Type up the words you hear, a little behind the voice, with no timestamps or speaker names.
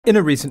In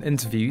a recent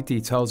interview,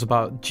 details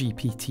about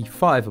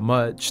GPT-5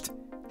 emerged,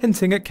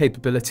 hinting at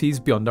capabilities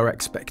beyond our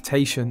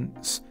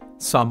expectations.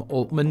 Sam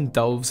Altman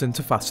delves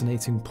into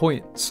fascinating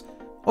points,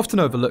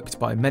 often overlooked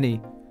by many.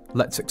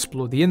 Let's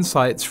explore the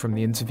insights from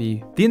the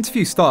interview. The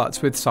interview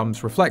starts with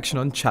Sam's reflection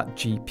on Chat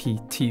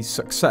GPT's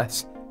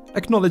success,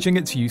 acknowledging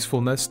its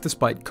usefulness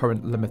despite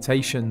current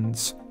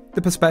limitations.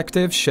 The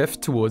perspective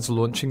shift towards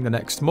launching the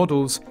next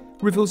models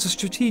reveals a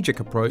strategic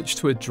approach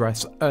to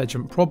address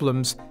urgent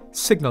problems,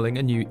 signalling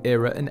a new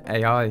era in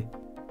AI.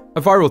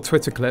 A viral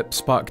Twitter clip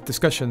sparked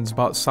discussions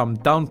about Sam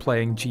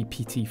downplaying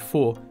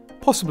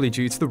GPT-4, possibly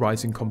due to the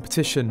rising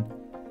competition.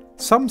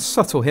 Sam's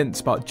subtle hints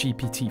about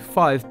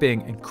GPT-5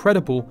 being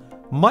incredible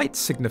might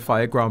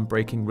signify a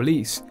groundbreaking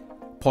release,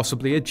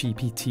 possibly a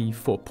GPT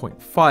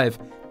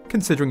 4.5,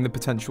 considering the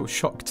potential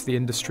shock to the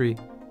industry.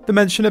 The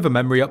mention of a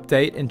memory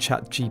update in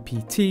Chat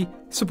GPT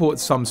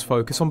supports Sam's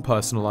focus on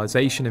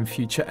personalization in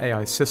future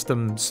AI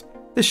systems.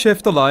 This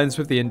shift aligns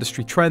with the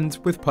industry trend,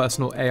 with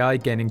personal AI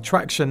gaining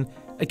traction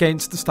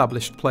against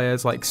established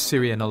players like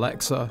Siri and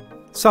Alexa.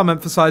 Sam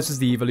emphasizes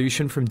the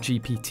evolution from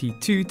GPT-2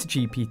 to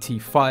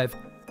GPT-5,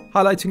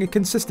 highlighting a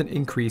consistent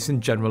increase in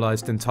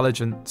generalized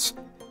intelligence.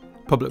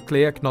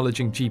 Publicly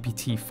acknowledging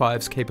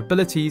GPT-5's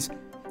capabilities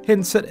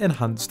hints at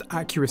enhanced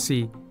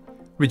accuracy,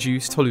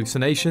 reduced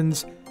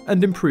hallucinations,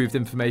 and improved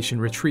information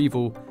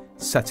retrieval,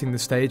 setting the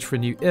stage for a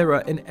new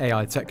era in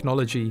AI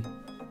technology.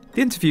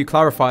 The interview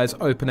clarifies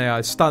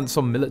OpenAI's stance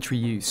on military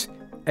use,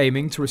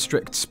 aiming to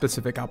restrict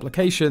specific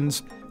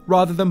applications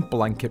rather than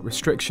blanket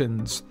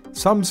restrictions.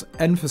 Sam's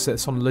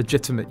emphasis on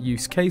legitimate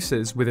use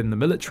cases within the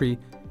military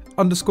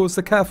underscores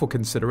the careful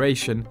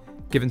consideration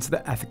given to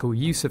the ethical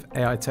use of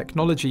AI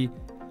technology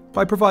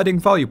by providing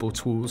valuable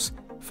tools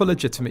for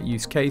legitimate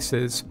use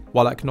cases,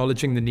 while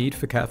acknowledging the need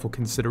for careful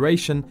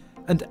consideration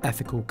and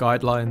ethical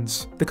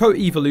guidelines. The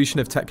co-evolution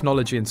of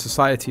technology and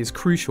society is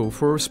crucial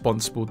for a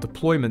responsible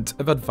deployment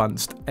of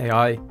advanced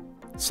AI.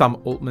 Sam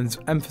Altman's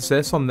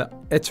emphasis on the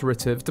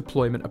iterative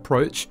deployment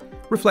approach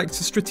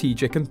reflects a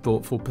strategic and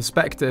thoughtful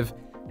perspective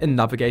in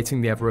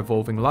navigating the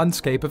ever-evolving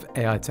landscape of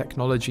AI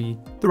technology.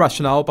 The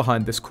rationale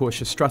behind this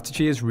cautious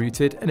strategy is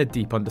rooted in a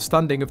deep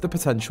understanding of the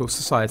potential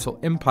societal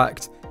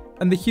impact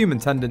and the human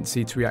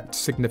tendency to react to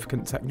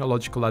significant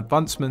technological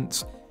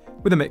advancements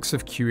with a mix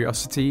of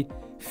curiosity,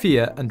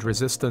 fear, and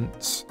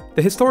resistance.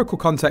 The historical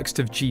context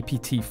of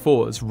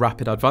GPT-4's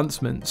rapid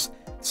advancements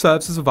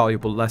serves as a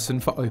valuable lesson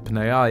for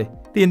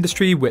OpenAI. The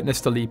industry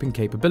witnessed a leap in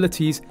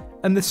capabilities,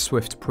 and this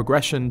swift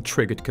progression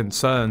triggered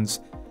concerns,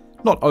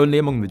 not only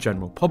among the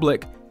general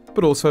public,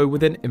 but also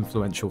within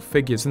influential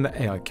figures in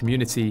the AI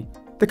community.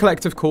 The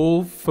collective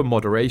call for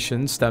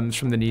moderation stems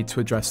from the need to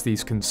address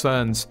these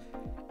concerns,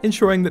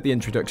 ensuring that the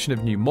introduction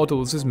of new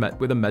models is met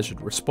with a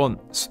measured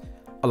response,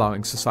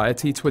 allowing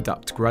society to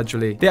adapt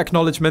gradually. The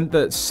acknowledgement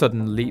that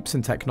sudden leaps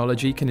in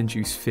technology can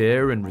induce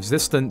fear and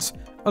resistance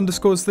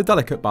underscores the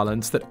delicate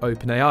balance that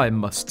OpenAI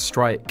must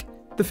strike.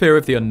 The fear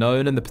of the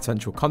unknown and the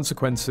potential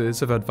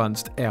consequences of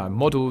advanced AI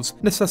models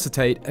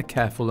necessitate a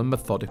careful and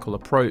methodical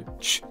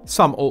approach.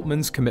 Sam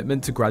Altman's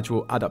commitment to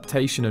gradual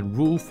adaptation and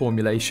rule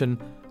formulation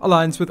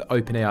aligns with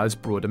OpenAI's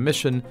broader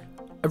mission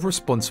of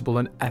responsible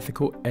and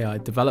ethical AI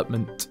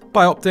development.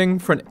 By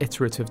opting for an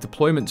iterative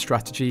deployment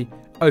strategy,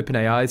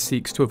 OpenAI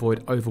seeks to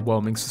avoid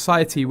overwhelming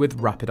society with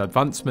rapid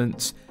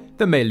advancements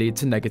that may lead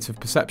to negative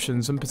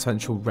perceptions and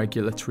potential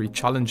regulatory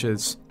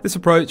challenges. This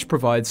approach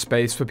provides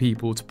space for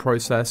people to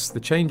process the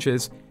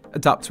changes,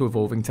 adapt to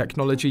evolving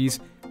technologies,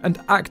 and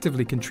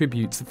actively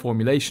contribute to the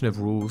formulation of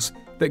rules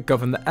that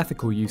govern the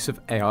ethical use of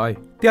AI.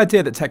 The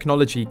idea that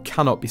technology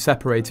cannot be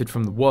separated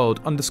from the world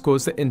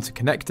underscores the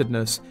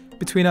interconnectedness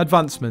between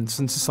advancements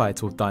and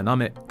societal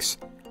dynamics.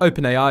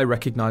 OpenAI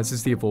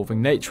recognizes the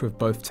evolving nature of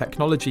both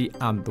technology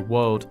and the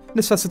world,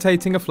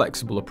 necessitating a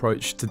flexible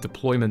approach to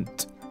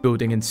deployment.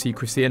 Building in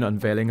secrecy and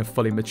unveiling a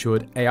fully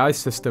matured AI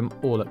system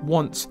all at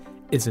once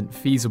isn't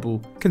feasible,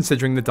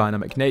 considering the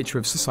dynamic nature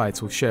of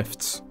societal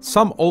shifts.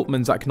 Sam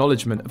Altman's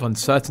acknowledgement of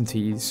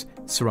uncertainties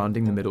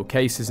surrounding the middle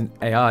cases in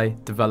AI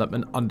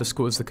development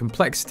underscores the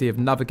complexity of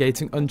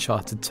navigating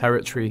uncharted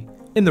territory.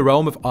 In the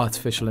realm of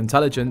artificial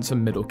intelligence,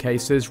 and middle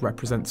cases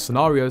represent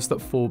scenarios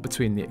that fall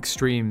between the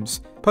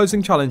extremes,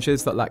 posing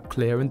challenges that lack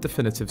clear and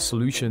definitive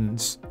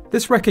solutions.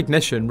 This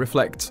recognition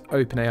reflects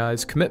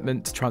OpenAI's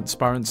commitment to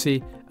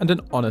transparency and an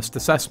honest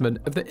assessment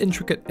of the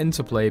intricate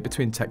interplay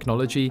between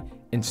technology,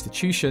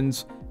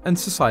 institutions, and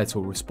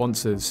societal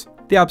responses.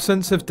 The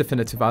absence of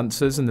definitive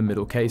answers in the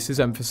middle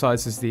cases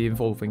emphasizes the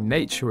evolving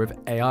nature of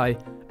AI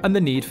and the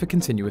need for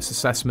continuous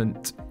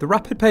assessment. The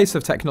rapid pace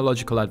of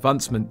technological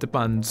advancement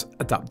demands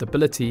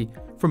adaptability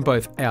from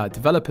both AI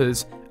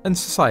developers and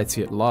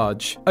society at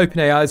large.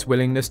 OpenAI's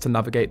willingness to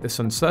navigate this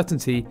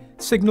uncertainty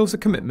signals a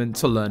commitment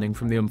to learning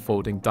from the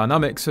unfolding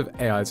dynamics of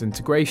AI's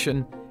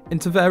integration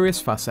into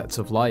various facets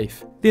of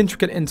life. The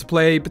intricate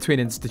interplay between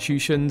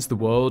institutions, the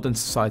world, and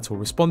societal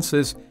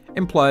responses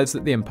implies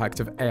that the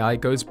impact of AI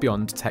goes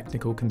beyond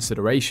technical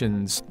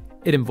considerations.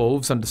 It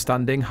involves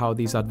understanding how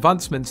these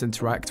advancements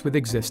interact with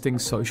existing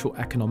social,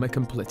 economic,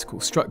 and political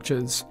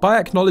structures. By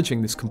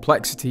acknowledging this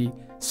complexity,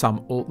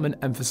 Sam Altman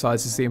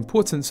emphasizes the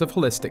importance of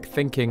holistic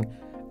thinking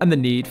and the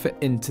need for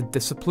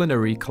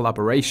interdisciplinary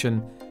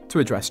collaboration to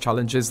address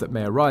challenges that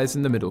may arise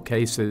in the middle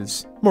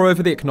cases.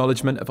 Moreover, the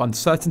acknowledgement of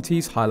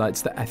uncertainties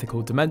highlights the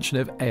ethical dimension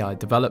of AI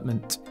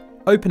development.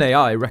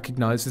 OpenAI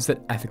recognizes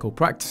that ethical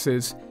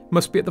practices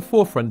must be at the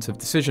forefront of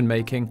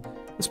decision-making,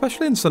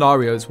 especially in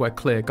scenarios where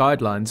clear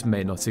guidelines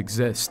may not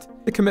exist.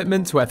 The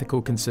commitment to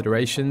ethical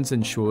considerations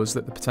ensures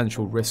that the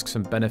potential risks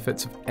and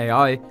benefits of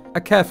AI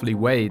are carefully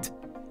weighed,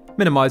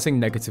 minimizing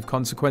negative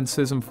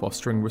consequences and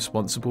fostering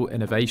responsible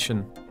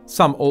innovation.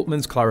 Sam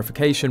Altman's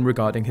clarification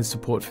regarding his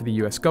support for the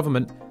US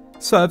government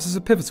serves as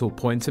a pivotal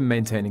point in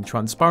maintaining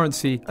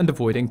transparency and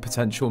avoiding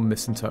potential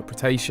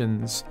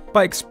misinterpretations.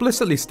 By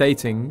explicitly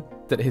stating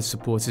that his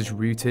support is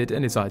rooted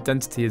in his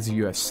identity as a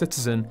US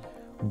citizen,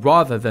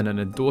 rather than an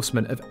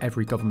endorsement of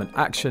every government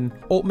action,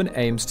 Altman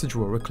aims to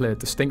draw a clear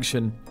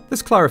distinction.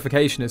 This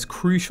clarification is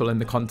crucial in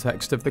the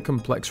context of the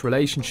complex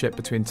relationship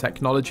between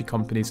technology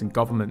companies and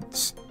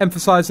governments,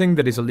 emphasizing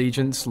that his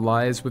allegiance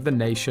lies with the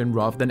nation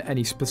rather than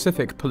any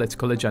specific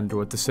political agenda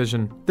or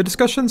decision. The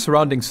discussion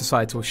surrounding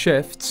societal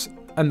shifts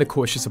and the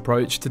cautious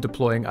approach to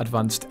deploying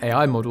advanced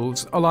AI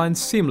models aligns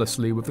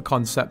seamlessly with the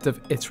concept of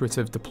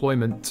iterative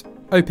deployment.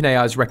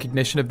 OpenAI's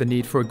recognition of the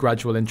need for a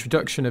gradual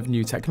introduction of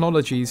new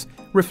technologies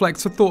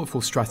reflects a thoughtful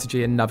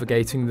strategy in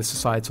navigating the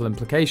societal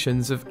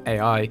implications of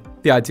AI.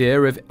 The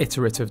idea of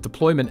iterative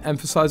deployment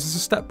emphasizes a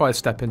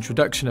step-by-step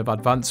introduction of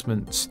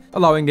advancements,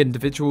 allowing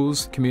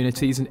individuals,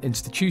 communities, and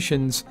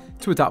institutions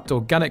to adapt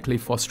organically,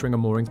 fostering a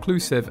more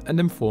inclusive and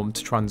informed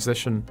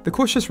transition. The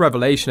cautious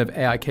revelation of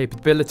AI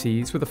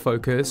capabilities with a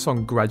focus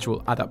on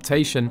gradual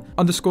adaptation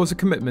underscores a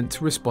commitment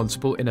to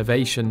responsible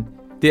innovation.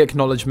 The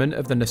acknowledgement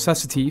of the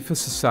necessity for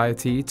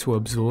society to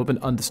absorb and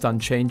understand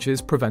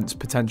changes prevents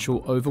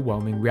potential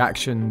overwhelming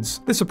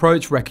reactions. This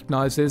approach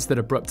recognizes that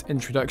abrupt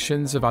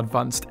introductions of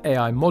advanced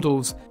AI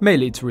models may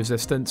lead to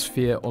resistance,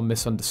 fear, or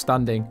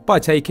misunderstanding. By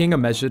taking a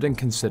measured and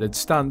considered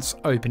stance,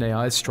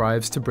 OpenAI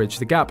strives to bridge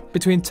the gap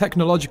between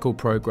technological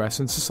progress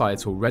and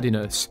societal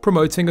readiness,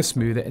 promoting a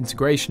smoother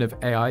integration of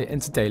AI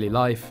into daily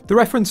life. The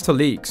reference to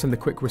leaks and the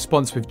quick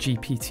response with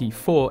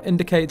GPT-4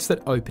 indicates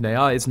that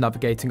OpenAI is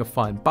navigating a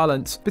fine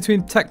balance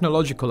between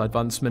technological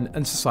advancement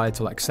and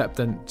societal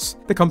acceptance.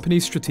 The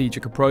company's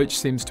strategic approach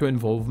seems to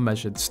involve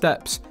measured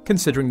steps,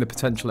 considering the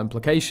potential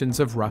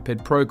implications of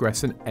rapid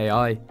progress in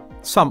AI.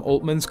 Sam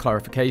Altman's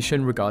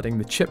clarification regarding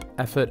the CHIP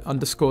effort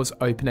underscores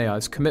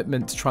OpenAI's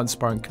commitment to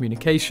transparent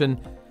communication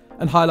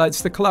and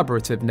highlights the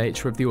collaborative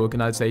nature of the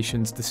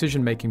organization's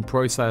decision-making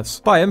process.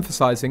 By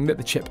emphasizing that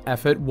the CHIP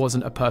effort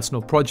wasn't a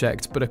personal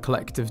project but a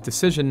collective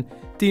decision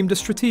deemed a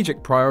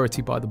strategic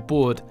priority by the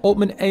board,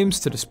 Altman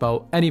aims to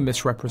dispel any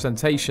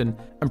misrepresentation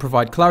and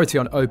provide clarity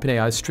on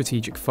OpenAI's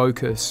strategic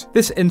focus.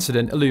 This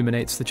incident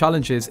illuminates the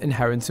challenges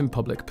inherent in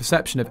public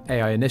perception of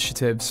AI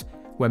initiatives,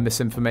 where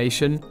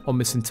misinformation or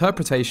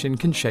misinterpretation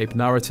can shape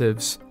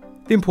narratives.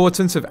 The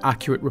importance of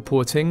accurate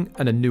reporting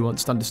and a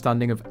nuanced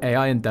understanding of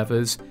AI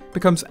endeavors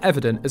becomes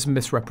evident as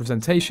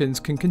misrepresentations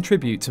can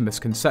contribute to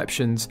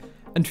misconceptions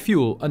and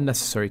fuel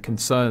unnecessary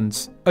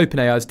concerns.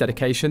 OpenAI's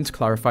dedication to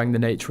clarifying the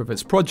nature of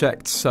its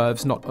projects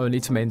serves not only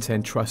to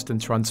maintain trust and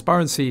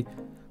transparency,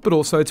 but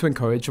also to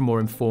encourage a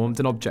more informed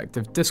and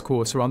objective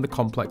discourse around the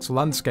complex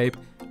landscape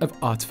of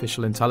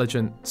artificial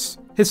intelligence.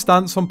 His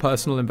stance on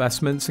personal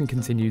investments and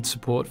continued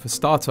support for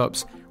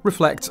startups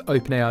reflects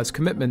OpenAI's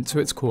commitment to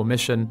its core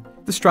mission.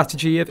 The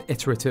strategy of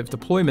iterative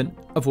deployment,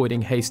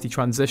 avoiding hasty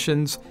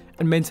transitions,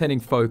 and maintaining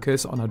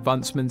focus on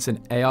advancements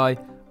in AI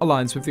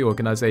aligns with the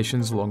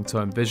organization's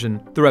long-term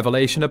vision. The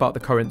revelation about the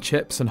current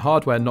chips and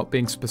hardware not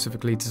being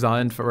specifically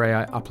designed for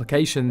AI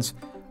applications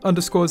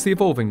underscores the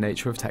evolving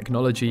nature of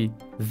technology.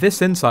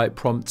 This insight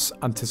prompts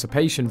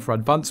anticipation for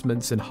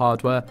advancements in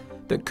hardware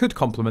that could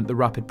complement the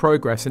rapid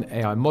progress in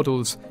AI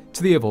models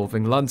to the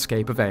evolving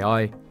landscape of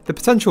AI. The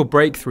potential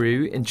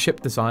breakthrough in chip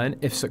design,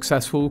 if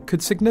successful,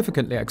 could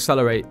significantly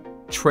accelerate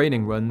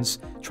training runs,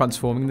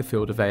 transforming the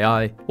field of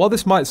AI. While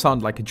this might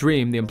sound like a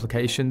dream, the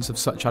implications of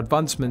such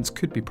advancements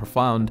could be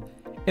profound,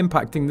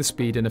 impacting the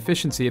speed and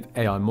efficiency of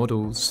AI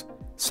models.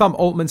 Sam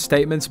Altman's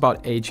statements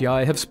about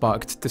AGI have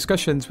sparked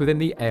discussions within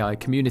the AI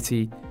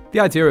community. The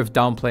idea of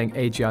downplaying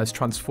AGI's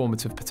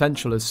transformative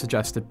potential, as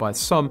suggested by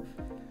some,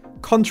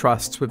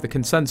 contrasts with the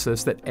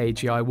consensus that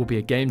AGI will be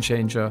a game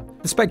changer.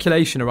 The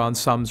speculation around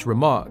Sam's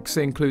remarks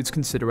includes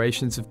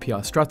considerations of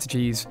PR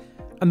strategies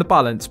and the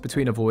balance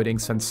between avoiding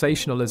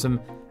sensationalism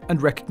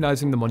and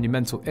recognizing the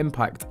monumental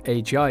impact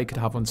AGI could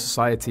have on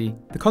society.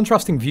 The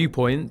contrasting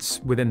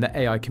viewpoints within the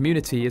AI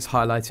community, as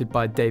highlighted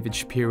by David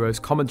Shapiro's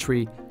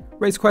commentary,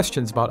 raise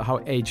questions about how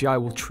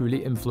AGI will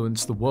truly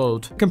influence the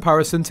world. In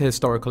comparison to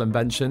historical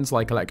inventions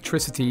like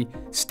electricity,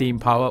 steam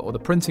power, or the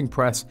printing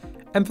press,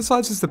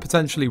 emphasizes the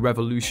potentially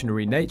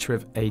revolutionary nature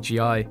of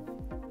AGI.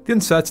 The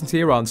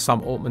uncertainty around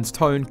Sam Altman's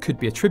tone could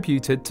be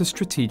attributed to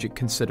strategic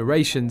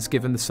considerations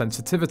given the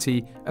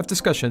sensitivity of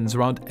discussions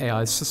around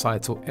AI's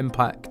societal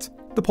impact.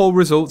 The poll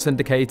results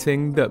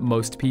indicating that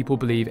most people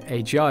believe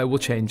AGI will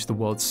change the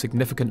world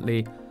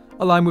significantly,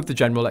 align with the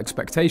general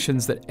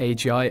expectations that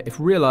AGI, if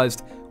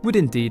realised, would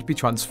indeed be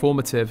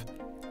transformative.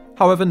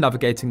 However,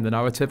 navigating the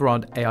narrative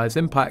around AI's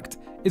impact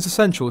is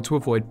essential to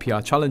avoid PR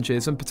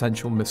challenges and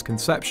potential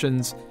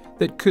misconceptions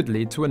that could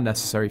lead to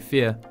unnecessary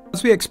fear.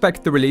 As we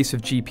expect the release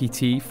of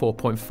GPT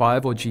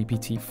 4.5 or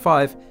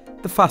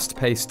GPT5, the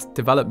fast-paced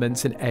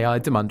developments in AI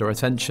demand our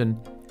attention.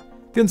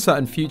 The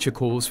uncertain future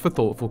calls for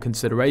thoughtful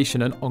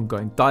consideration and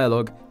ongoing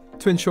dialogue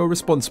to ensure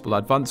responsible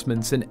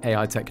advancements in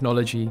AI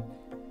technology.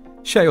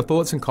 Share your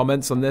thoughts and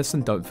comments on this,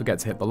 and don't forget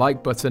to hit the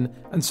like button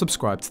and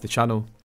subscribe to the channel.